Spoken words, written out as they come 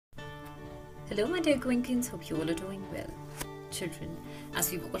Hello my dear Goenkans, hope you all are doing well. Children,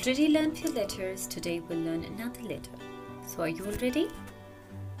 as we've already learned few letters, today we'll learn another letter. So are you all ready?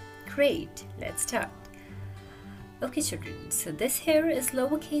 Great, let's start. Okay children, so this here is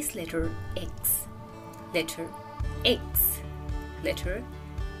lowercase letter x. Letter x. Letter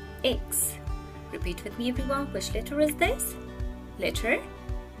x. Repeat with me everyone, which letter is this? Letter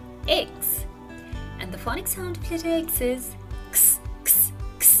x. And the phonic sound of letter x is x.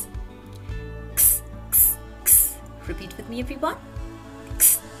 Repeat with me everyone.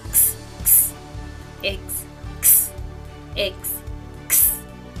 X, x, x, x, x, x, x.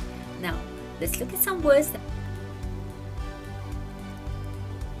 Now let's look at some words.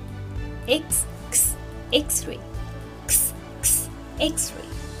 X, x, X-ray, x, x, X-ray,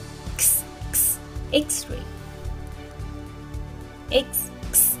 x, x, X-ray. X,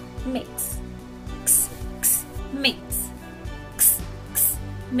 x, mix, x, x, mix, x, x,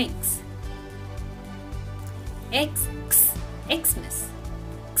 mix. X, x, Xmas,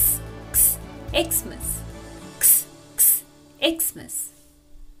 x, x, Xmas, x, x, Xmas.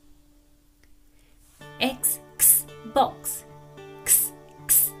 X, x, box, x,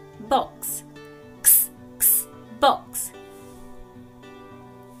 x, box, x, x, box.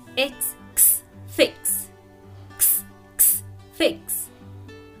 X, x, fix, x, x, fix,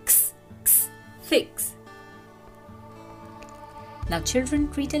 x, x, fix. Now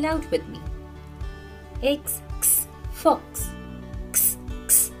children, read aloud with me. X, x, fox, x,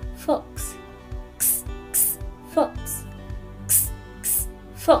 x, fox, x, x, fox, x, x,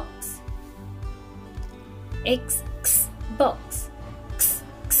 fox. X, x, box, x,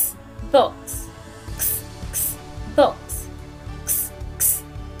 x, box, x, x, box, x, x,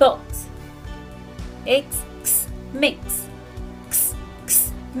 box. X, x, mix, x,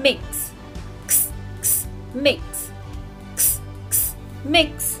 x, mix, x, x, mix, x, x,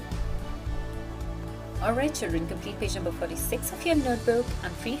 mix. Alright children, complete page number 46 of your notebook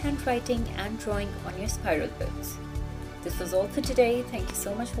and freehand writing and drawing on your spiral books. This was all for today. Thank you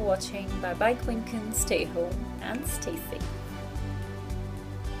so much for watching. Bye bye Goenkans, stay home and stay safe.